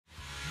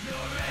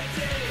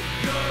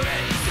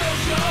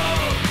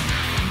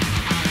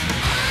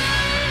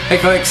Hey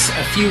folks,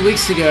 a few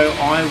weeks ago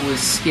I was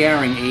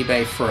scouring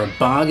eBay for a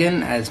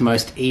bargain, as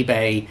most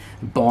eBay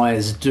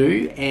buyers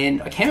do,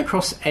 and I came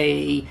across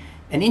an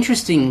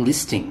interesting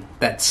listing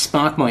that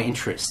sparked my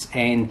interest.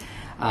 And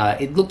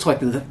it looked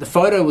like the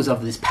photo was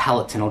of this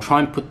pallet, and I'll try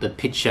and put the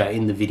picture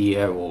in the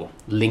video or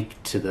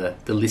link to the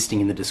listing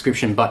in the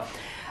description. But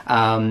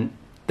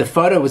the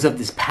photo was of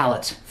this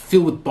pallet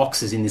filled with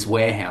boxes in this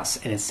warehouse,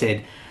 and it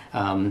said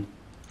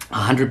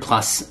 100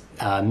 plus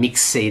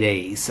mixed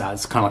CDs.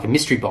 It's kind of like a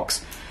mystery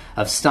box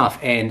of stuff.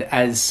 And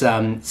as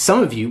some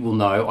of you will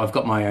know, I've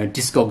got my own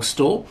Discog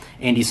store,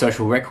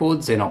 Anti-Social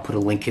Records, and I'll put a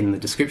link in the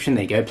description.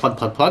 There you go, plug,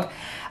 plug, plug.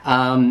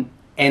 And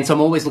so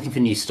I'm always looking for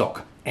new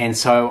stock. And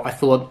so I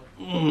thought,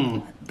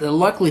 the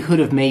likelihood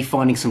of me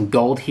finding some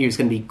gold here is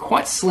going to be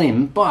quite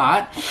slim,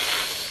 but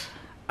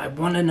I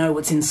want to know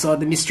what's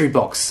inside the mystery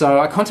box. So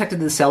I contacted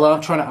the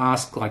seller, trying to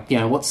ask, like, you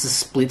know, what's the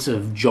split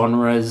of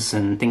genres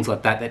and things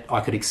like that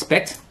I could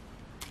expect.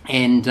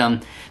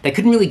 And they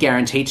couldn't really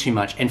guarantee too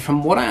much. And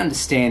from what I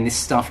understand, this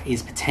stuff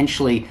is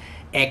potentially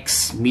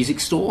ex-music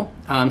store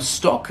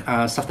stock,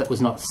 stuff that was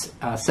not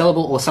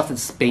sellable, or stuff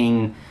that's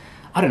been,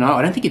 I don't know,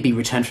 I don't think it'd be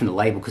returned from the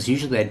label, because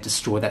usually they'd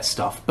destroy that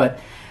stuff. But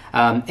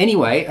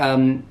anyway,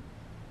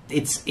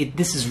 this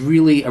is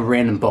really a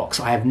random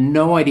box. I have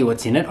no idea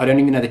what's in it. I don't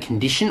even know the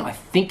condition. I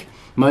think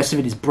most of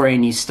it is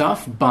brand new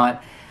stuff,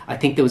 but I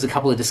think there was a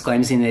couple of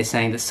disclaimers in there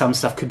saying that some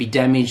stuff could be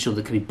damaged, or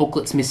there could be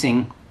booklets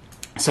missing.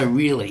 So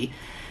really,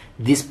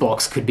 this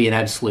box could be an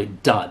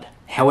absolute dud.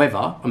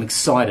 However, I'm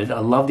excited. I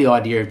love the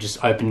idea of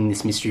just opening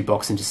this mystery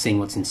box and just seeing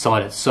what's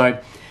inside it. So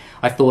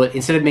I thought,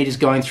 instead of me just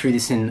going through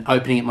this and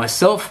opening it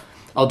myself,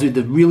 I'll do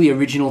the really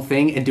original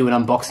thing and do an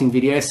unboxing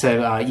video,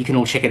 so you can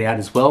all check it out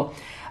as well.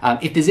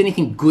 If there's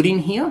anything good in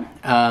here,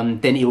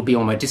 then it'll be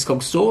on my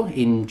Discog store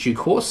in due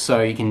course,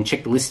 so you can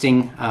check the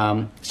listing,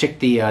 check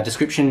the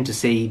description to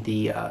see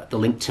the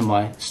link to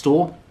my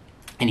store,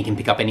 and you can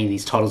pick up any of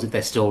these titles if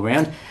they're still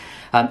around.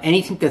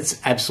 Anything that's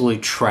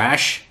absolute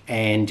trash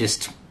and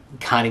just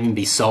can't even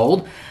be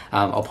sold,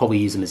 I'll probably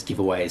use them as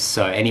giveaways.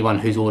 So anyone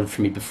who's ordered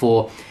from me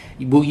before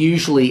will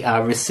usually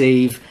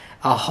receive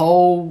a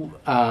whole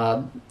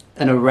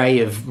an array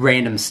of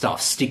random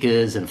stuff,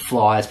 stickers and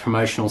flyers,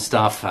 promotional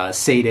stuff,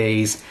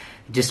 CDs,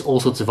 just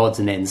all sorts of odds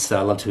and ends that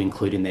I love to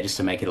include in there just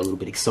to make it a little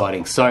bit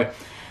exciting. So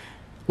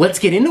let's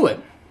get into it.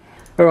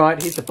 All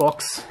right, here's the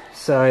box.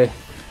 So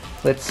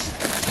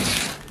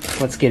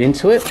let's get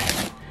into it.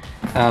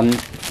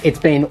 It's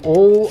been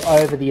all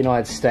over the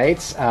United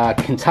States,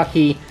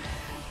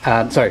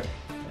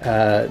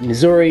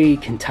 Missouri,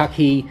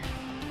 Kentucky,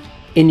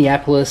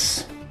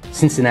 Indianapolis,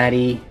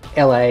 Cincinnati,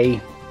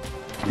 LA.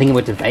 I think I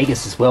went to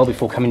Vegas as well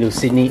before coming to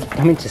Sydney,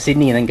 and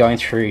then going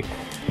through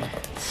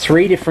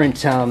 3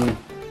 different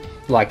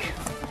like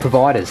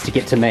providers to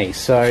get to me.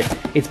 So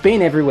it's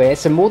been everywhere.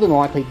 So more than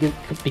likely,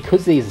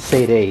 because these are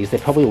CDs, they're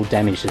probably all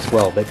damaged as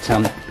well. But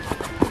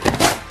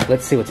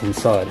let's see what's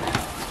inside.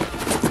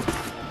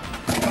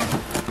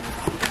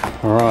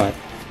 Alright,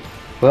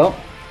 well,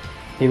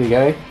 here we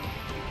go.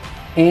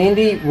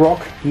 Andy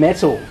Rock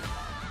Metal.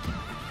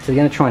 So they're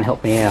going to try and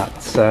help me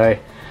out. So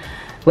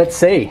let's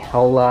see.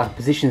 I'll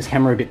position this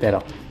camera a bit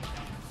better.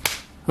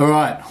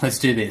 Alright, let's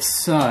do this.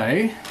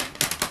 So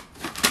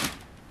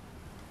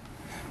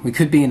we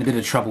could be in a bit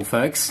of trouble,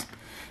 folks.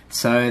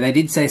 So they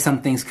did say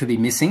some things could be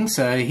missing.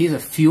 So here's a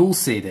Fuel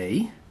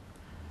CD,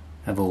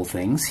 of all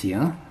things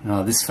here.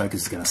 Oh, this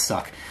focus is going to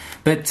suck.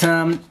 But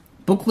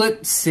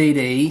booklet,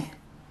 CD,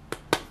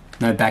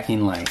 no back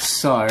inlay,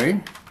 so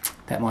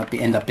that might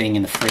end up being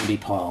in the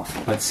freebie pile.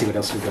 Let's see what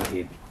else we've got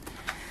here.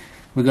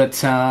 We've got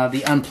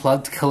the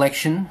Unplugged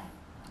collection,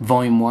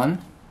 Volume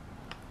 1.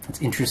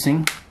 That's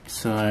interesting.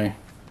 So,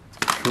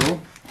 cool.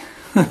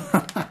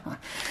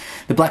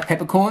 The Black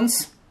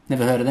Peppercorns,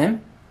 never heard of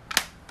them.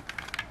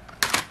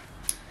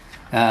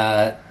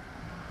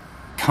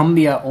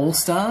 Cumbia All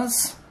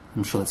Stars.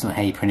 I'm sure that's not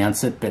how you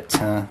pronounce it, but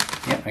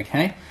yeah,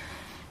 okay.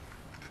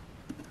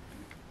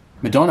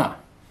 Madonna.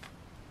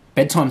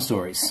 Bedtime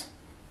Stories.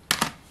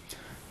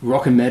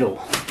 Rock and Metal.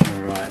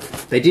 Alright.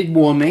 They did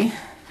warn me,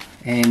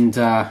 and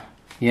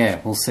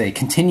yeah, we'll see.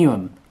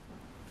 Continuum.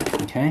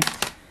 Okay.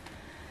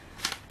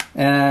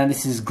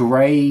 This is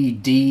Grey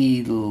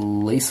D.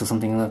 Lease or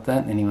something like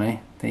that.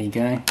 Anyway, there you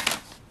go.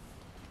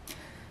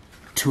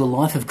 To a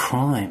Life of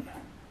Crime.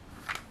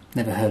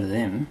 Never heard of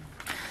them.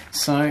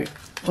 So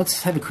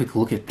let's have a quick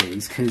look at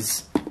these,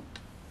 because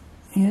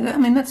yeah, I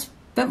mean that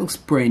looks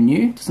brand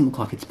new. Doesn't look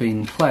like it's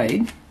been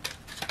played.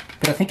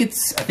 But I think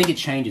it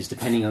changes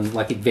depending on,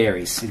 like, it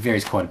varies. It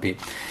varies quite a bit.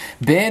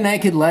 Bare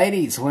Naked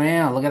Ladies.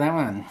 Wow, look at that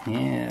one.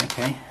 Yeah,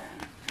 okay.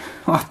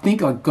 I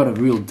think I got a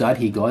real dud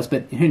here, guys,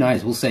 but who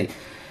knows? We'll see.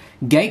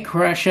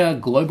 Gatecrasher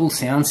Global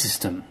Sound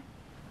System.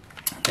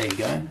 There you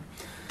go.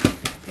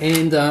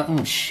 And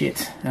oh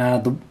shit,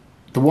 the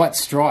White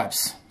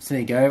Stripes. So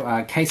there you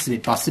go. Case is a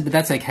bit busted, but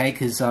that's okay,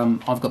 because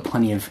I've got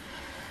plenty of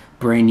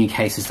brand new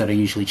cases that I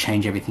usually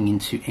change everything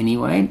into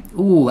anyway.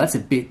 Ooh, that's a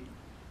bit.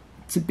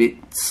 It's a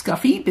bit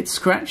scuffy, a bit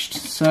scratched,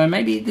 so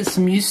maybe there's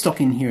some used stock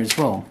in here as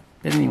well.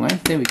 But anyway,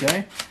 there we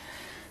go.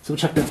 So we'll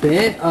chuck that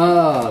there.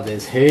 Oh,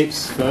 there's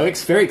heaps,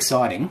 folks. Very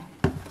exciting.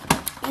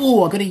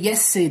 Oh, I got a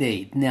Yes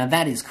CD. Now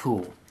that is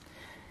cool.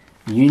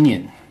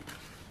 Union.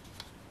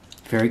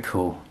 Very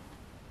cool.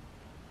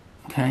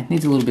 Okay,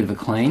 needs a little bit of a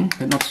clean,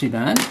 but not too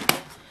bad.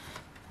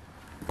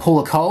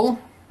 Paula Cole.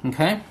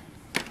 Okay.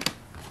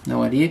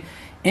 No idea.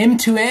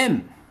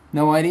 M2M.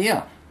 No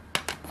idea.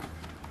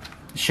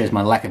 This shows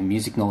my lack of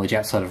music knowledge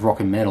outside of rock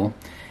and metal.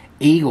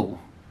 Eagle.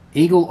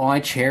 Eagle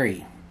Eye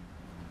Cherry.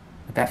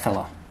 That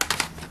fella.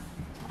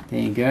 There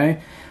you go.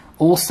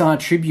 All-Star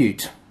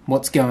Tribute.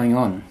 What's going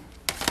on?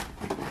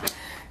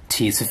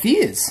 Tears for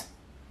Fears.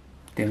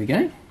 There we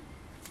go.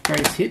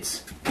 Greatest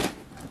hits.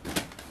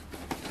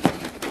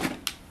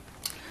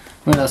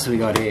 What else have we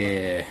got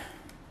here?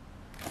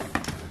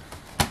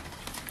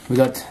 We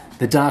got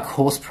the Dark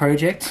Horse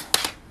Project.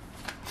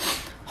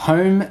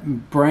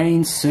 Home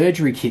Brain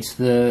Surgery Kits,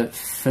 the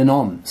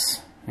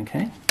Phenoms.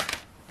 Okay.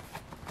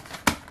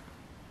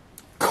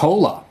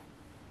 Cola.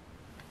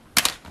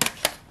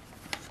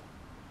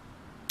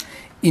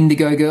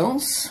 Indigo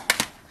Girls.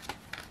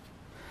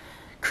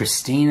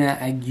 Christina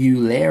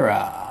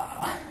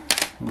Aguilera.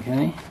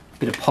 Okay.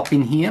 Bit of pop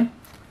in here.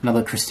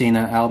 Another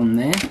Christina album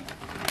there.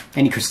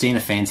 Any Christina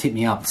fans, hit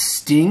me up.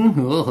 Sting.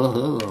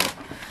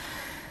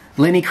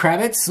 Lenny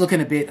Kravitz,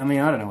 looking a bit, I mean,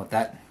 I don't know what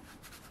that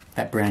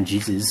brown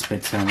jizz is,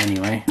 but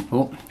anyway.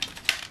 Oh,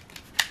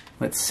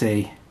 let's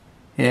see.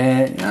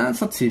 Yeah, no,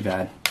 it's not too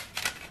bad.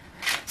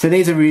 So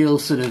these are real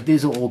sort of,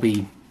 these will all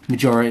be,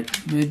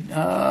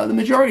 the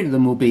majority of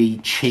them will be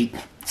cheap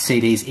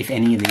CDs, if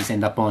any of these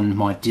end up on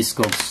my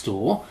Discog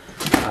store.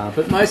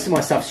 But most of my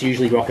stuff's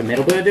usually rock and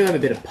metal, but I do have a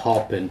bit of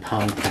pop and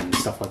punk and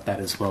stuff like that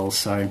as well,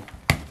 so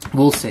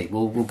we'll see.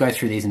 We'll go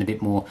through these in a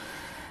bit more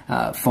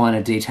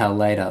finer detail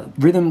later.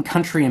 Rhythm,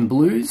 Country and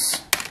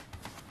Blues.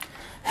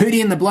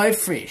 Hootie and the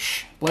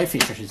Blowfish.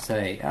 Blowfish, I should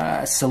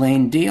say.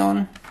 Celine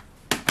Dion.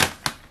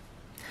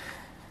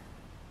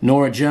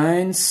 Nora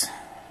Jones.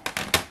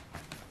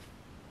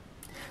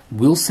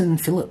 Wilson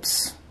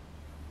Phillips.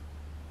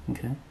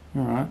 Okay,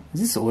 alright. Is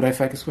this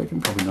autofocus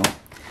working? Probably not.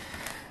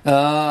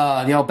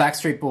 The old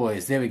Backstreet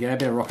Boys. There we go, a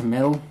bit of rock and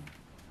metal.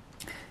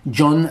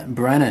 John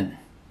Brannon.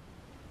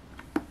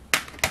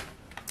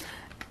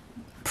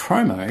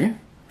 Promo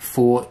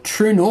for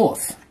True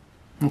North.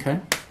 Okay.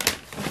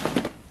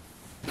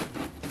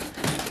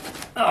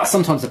 Oh,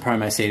 sometimes the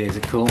promo CDs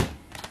are cool.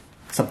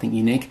 Something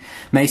unique.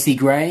 Macy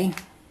Gray.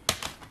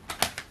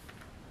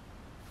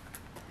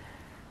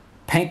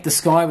 Paint the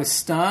Sky with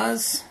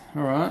Stars.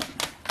 Alright.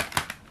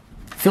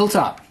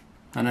 Filter.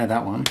 I know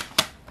that one.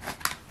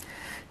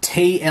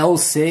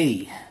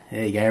 TLC.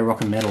 There you go,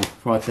 rock and metal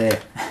right there.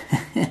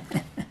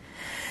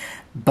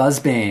 Buzz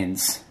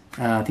Bands.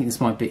 I think this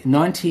might be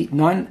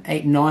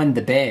 989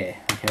 The Bear.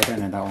 Okay, I don't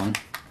know that one.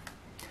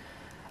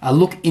 A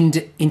look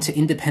into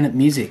independent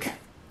music.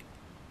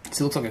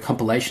 So it looks like a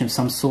compilation of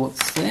some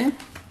sorts there.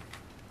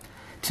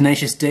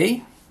 Tenacious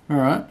D.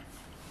 Alright.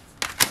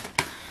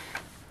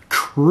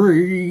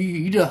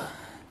 Creed.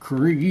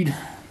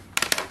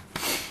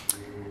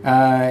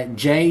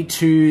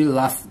 J2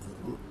 La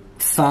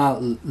Fa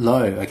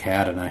Low. Okay,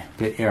 I don't know.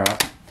 But yeah,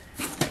 right.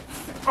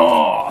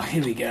 Oh,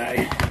 here we go.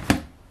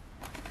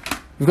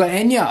 We've got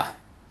Enya.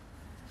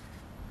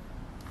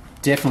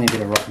 Definitely a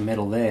bit of rock and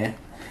metal there.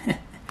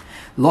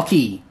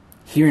 Lockie,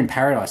 Here in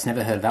Paradise.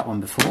 Never heard of that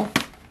one before.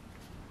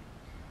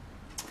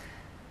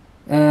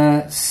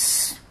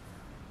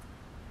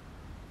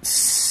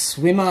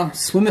 Swimmer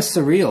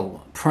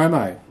Surreal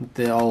promo with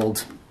the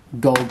old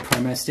gold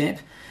promo stamp.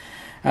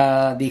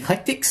 The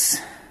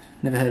Eclectics.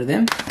 Never heard of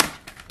them.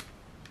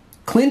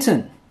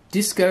 Clinton,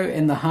 Disco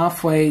and the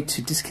Halfway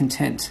to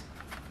Discontent.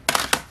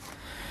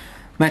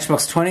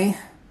 Matchbox 20. I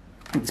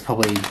think there's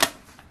probably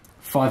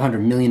 500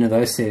 million of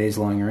those CDs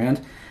lying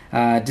around.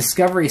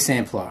 Discovery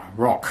Sampler,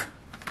 Rock.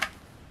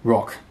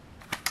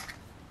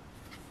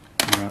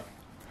 Alright.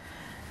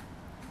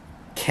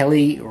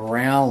 Kelly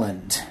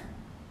Rowland.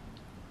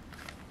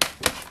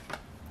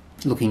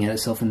 Looking at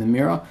herself in the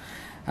mirror.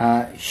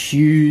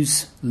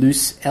 Hughes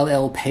Loose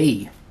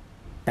LLP.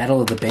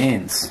 Battle of the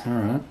Bands.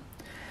 Alright.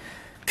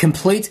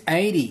 Complete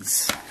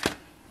 80s.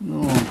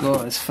 Oh,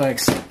 guys,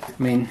 folks. I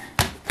mean,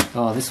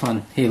 oh, this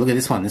one. Here, look at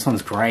this one. This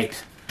one's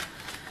great.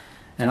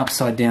 An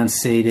upside down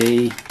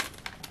CD.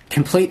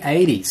 Complete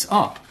 80s.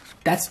 Oh,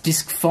 that's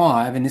disc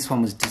 5 and this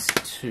one was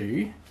disc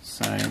 2.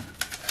 So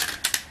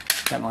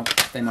they might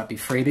be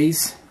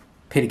freebies.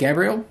 Peter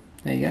Gabriel.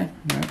 There you go.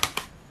 Right.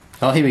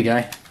 Oh, here we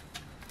go.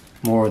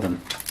 More of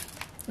them.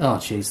 Oh,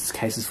 jeez, this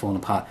case is falling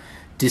apart.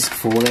 Disc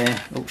 4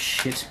 there. Oh,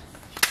 shit.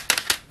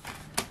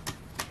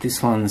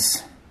 This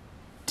one's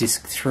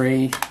disc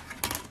 3.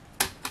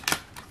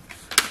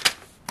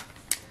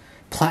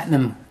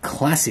 Platinum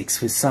Classics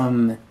with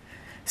some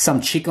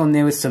chick on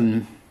there with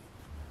some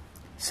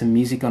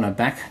music on her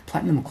back.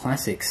 Platinum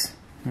Classics.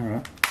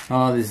 Alright.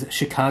 Oh, there's a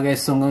Chicago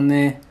song on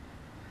there.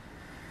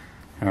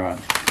 Alright.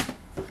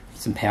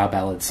 Some power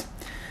ballads.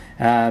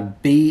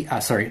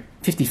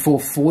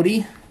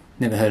 5440.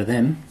 Never heard of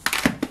them.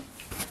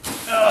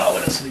 Oh,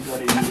 what else have we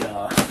got in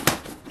here?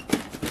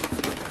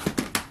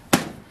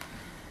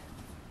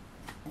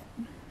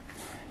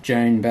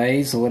 Joan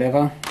Baez or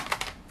whatever.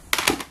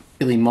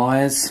 Billy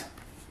Myers.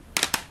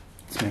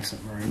 Let's make some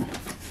room.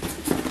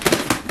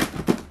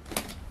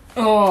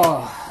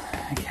 Oh,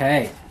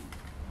 okay.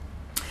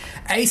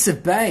 Ace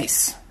of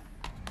Base.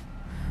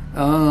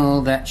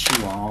 Oh, that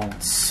she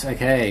wants.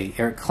 Okay,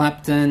 Eric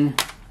Clapton.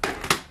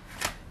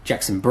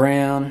 Jackson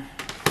Brown.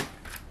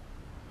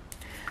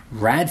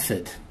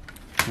 Radford.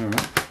 All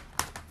right.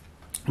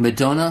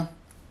 Madonna.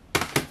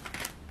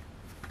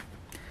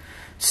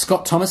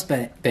 Scott Thomas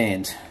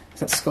Band. Is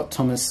that Scott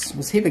Thomas?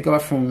 Was he the guy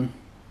from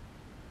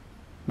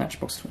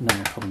Matchbox? No,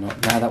 probably not.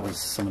 No, that was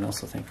someone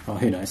else, I think. Oh,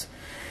 who knows.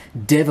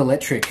 Dev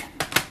Electric.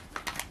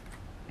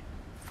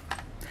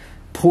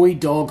 Poi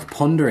Dog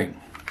Pondering.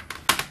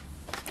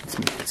 Let's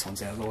move this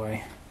one's out of the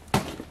way.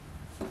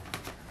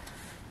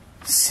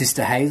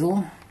 Sister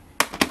Hazel.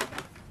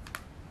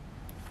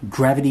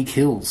 Gravity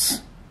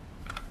Kills.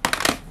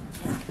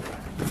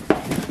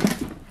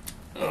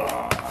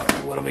 Oh,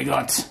 what have we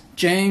got?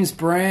 James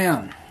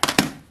Brown.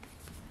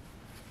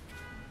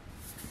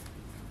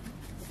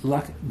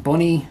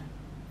 Bonnie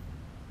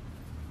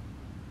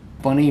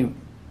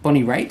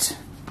Raitt,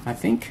 I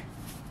think.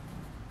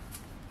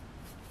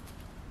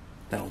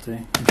 That'll do.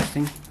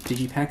 Interesting.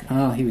 Digipack.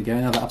 Oh, here we go.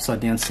 Another upside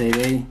down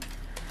CD.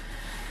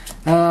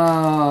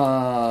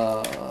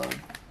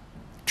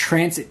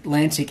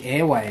 Transatlantic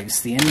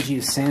Airwaves, The Energy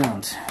of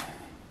Sound.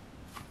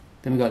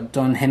 Then we've got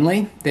Don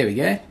Henley. There we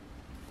go.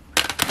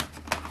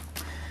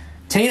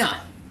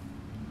 Tina.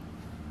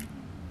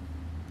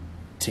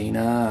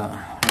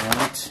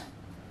 Right.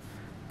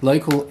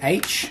 Local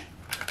H.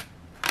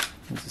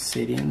 There's a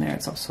CD in there.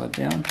 It's upside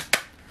down.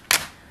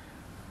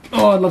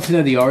 Oh, I'd love to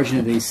know the origin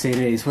of these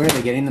CDs. Where are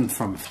they getting them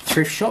from?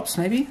 Thrift shops,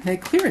 maybe? They're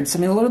clearance. I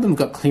mean, a lot of them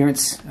got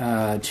clearance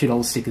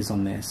 $2 stickers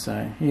on there,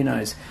 so who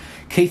knows.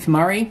 Keith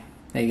Murray.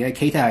 There you go,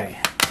 Keitho.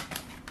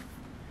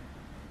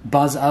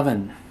 Buzz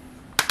Oven.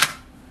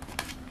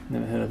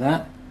 Never heard of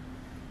that.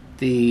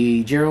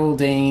 The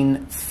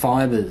Geraldine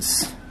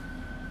Fibers.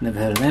 Never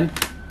heard of them.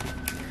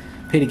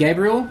 Peter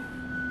Gabriel.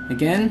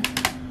 Again.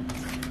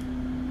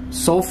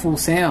 Soulful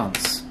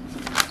Sounds.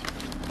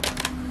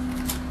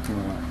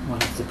 Alright, I'll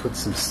have to put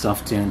some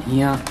stuff down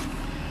here.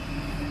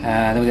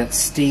 Then we got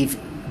Steve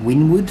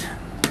Winwood.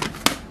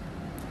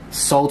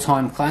 Soul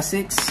Time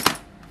Classics.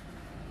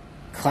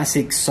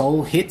 Classic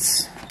Soul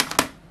Hits.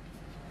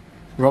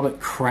 Robert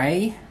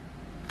Cray.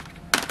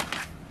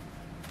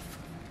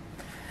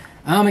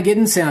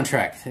 Armageddon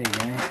soundtrack. There you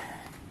go.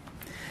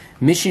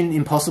 Mission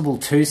Impossible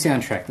 2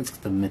 soundtrack. That's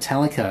got the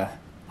Metallica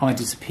I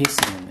Disappear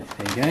song in it.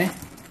 There you go.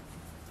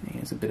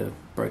 There's a bit of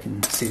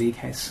broken CD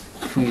case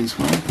for you as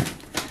well.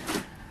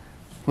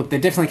 Look,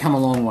 they've definitely come a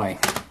long way.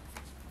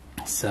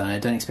 So I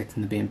don't expect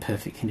them to be in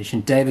perfect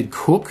condition. David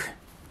Cook,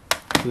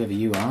 whoever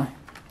you are.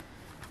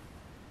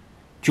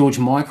 George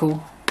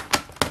Michael.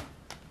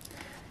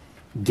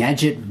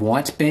 Gadget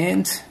White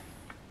Band.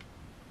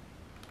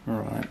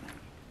 Alright.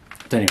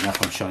 Don't even know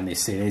if I'm showing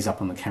these CDs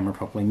up on the camera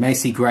properly.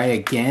 Macy Gray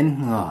again.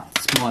 Oh,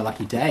 it's my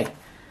lucky day.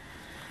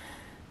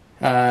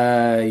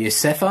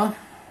 Yosefa.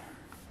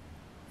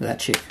 That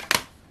chick.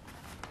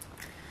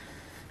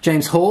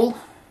 James Hall.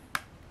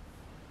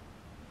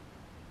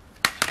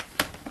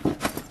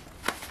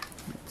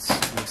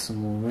 Let's make some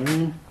more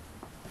room.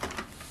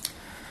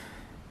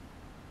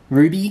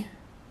 Ruby.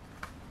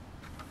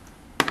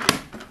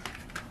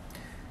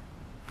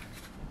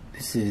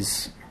 This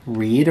is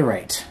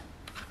Reiterate.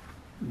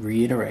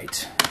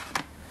 Reiterate.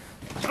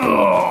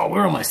 Oh,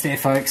 we're almost there,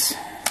 folks.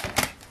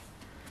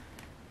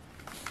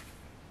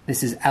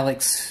 This is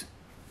Alex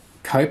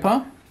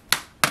Coper.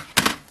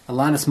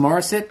 Alanis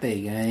Morissette. There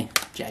you go.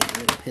 Jagged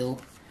Little Pill.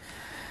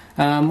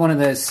 One of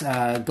those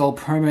gold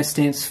promo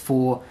stamps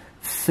for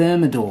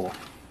Thermidor.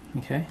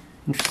 Okay,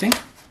 interesting.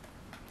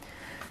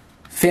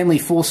 Family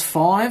Force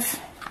 5.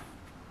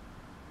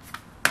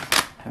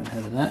 Haven't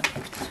heard of that.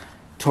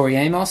 Tori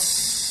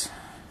Amos.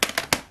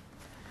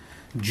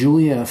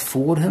 Julia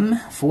Fordham.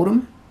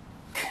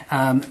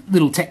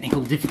 Little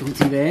technical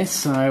difficulty there,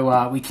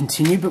 so we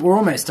continue, but we're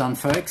almost done,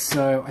 folks.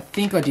 So I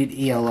think I did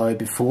ELO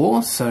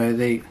before, so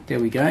there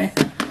we go.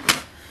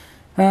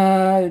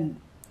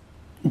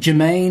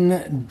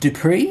 Jermaine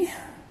Dupree.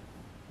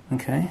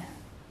 Okay.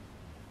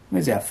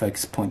 Where's our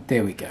focus point?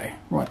 There we go.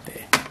 Right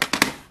there.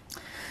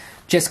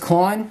 Jess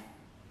Klein.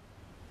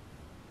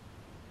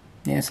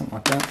 Yeah, something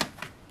like that.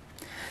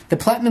 The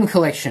Platinum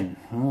Collection.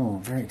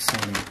 Oh, very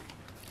exciting.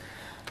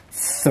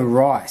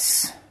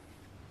 Thrice.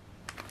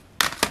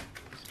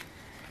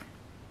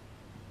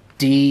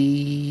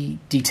 Detago?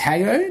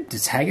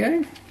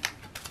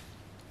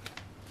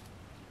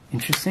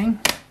 Interesting.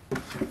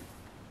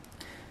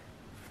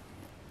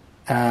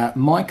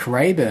 Mike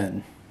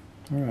Rayburn.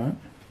 Alright.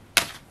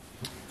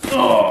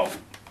 Oh!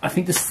 I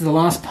think this is the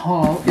last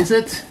pile, is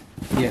it?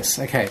 Yes,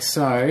 okay,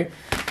 so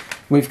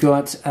we've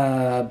got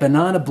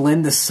Banana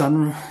Blender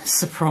Sun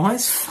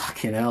Surprise.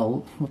 Fucking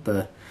hell. What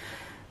the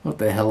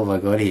hell have I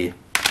got here?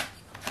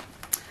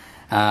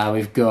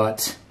 We've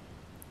got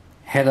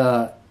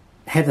Heather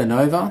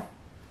Nova.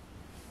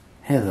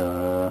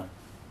 Heather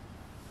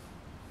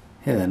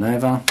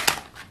Nova.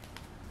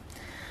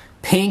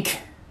 Pink,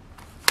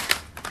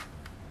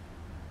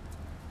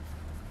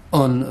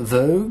 En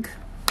Vogue.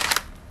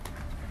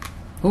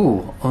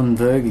 Oh, En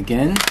Vogue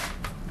again.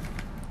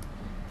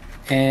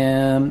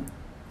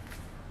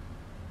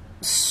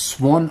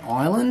 Swan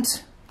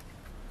Island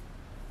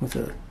with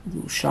a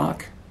little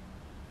shark,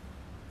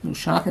 a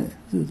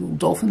little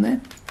dolphin there.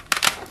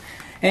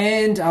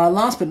 And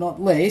last but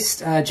not least,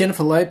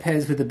 Jennifer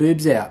Lopez with the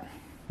boobs out.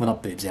 Well,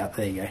 not boobs out,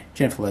 there you go.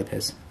 Jennifer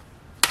Lopez.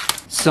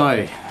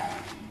 So,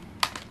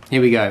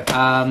 here we go.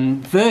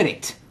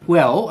 Verdict.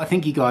 Well, I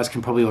think you guys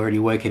can probably already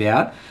work it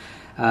out.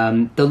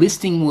 The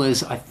listing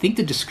was, I think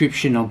the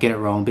description, I'll get it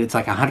wrong, but it's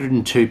like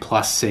 102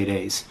 plus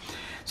CDs.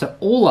 So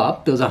all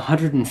up, there was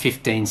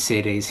 115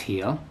 CDs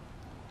here.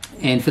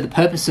 And for the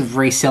purpose of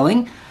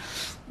reselling,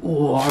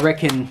 I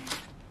reckon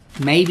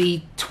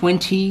maybe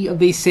 20 of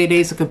these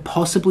CDs I could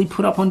possibly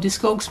put up on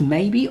Discogs.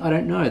 Maybe, I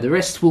don't know. The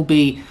rest will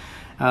be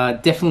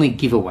definitely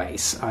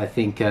giveaways. I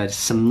think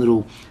some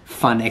little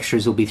fun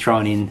extras will be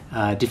thrown in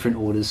different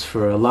orders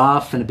for a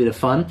laugh and a bit of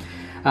fun.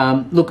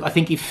 Look, I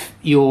think if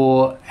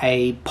you're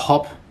a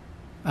pop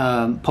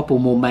or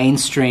more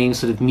mainstream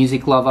sort of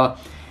music lover,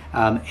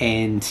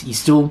 and you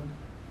still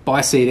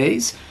buy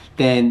CDs,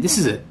 then this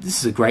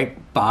is a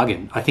great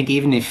bargain. I think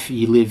even if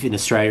you live in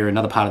Australia or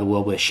another part of the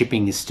world where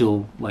shipping is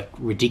still like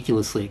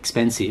ridiculously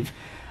expensive,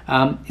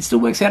 it still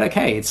works out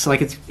okay. It's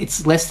like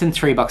it's less than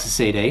 $3 a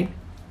CD,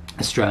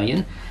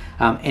 Australian.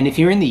 And if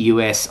you're in the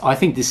US, I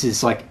think this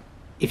is like,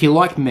 if you're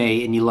like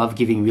me and you love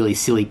giving really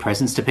silly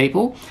presents to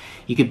people,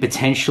 you could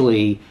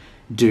potentially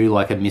do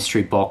like a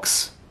mystery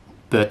box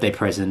birthday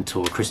present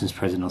or Christmas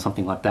present or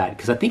something like that.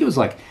 Because I think it was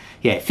like,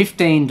 yeah,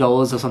 $15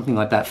 or something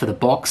like that for the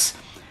box,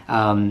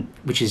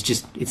 which is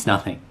just, it's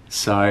nothing.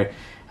 So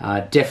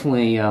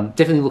definitely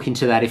look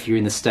into that if you're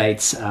in the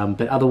States.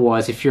 But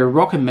otherwise, if you're a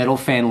rock and metal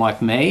fan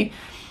like me,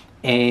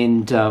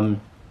 and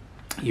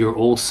you're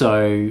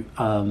also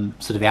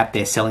sort of out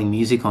there selling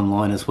music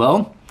online as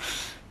well,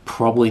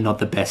 probably not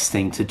the best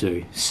thing to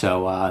do.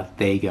 So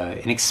there you go,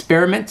 an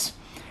experiment.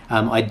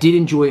 I did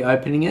enjoy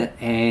opening it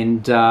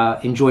and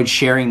enjoyed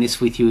sharing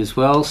this with you as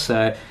well.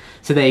 So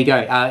there you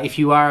go. If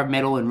you are a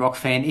metal and rock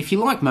fan, if you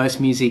like most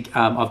music,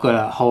 I've got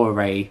a whole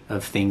array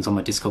of things on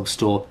my Discogs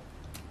store.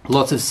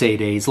 Lots of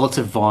CDs, lots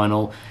of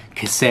vinyl,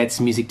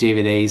 cassettes, music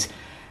DVDs,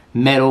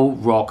 metal,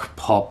 rock,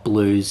 pop,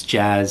 blues,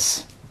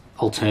 jazz,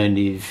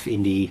 alternative,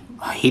 indie,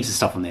 heaps of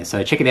stuff on there.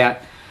 So check it out.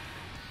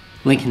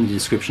 Link in the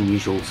description,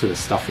 usual sort of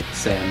stuff that you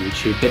say on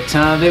YouTube. But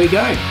there we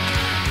go.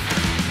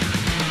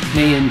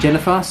 Me and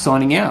Jennifer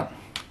signing out.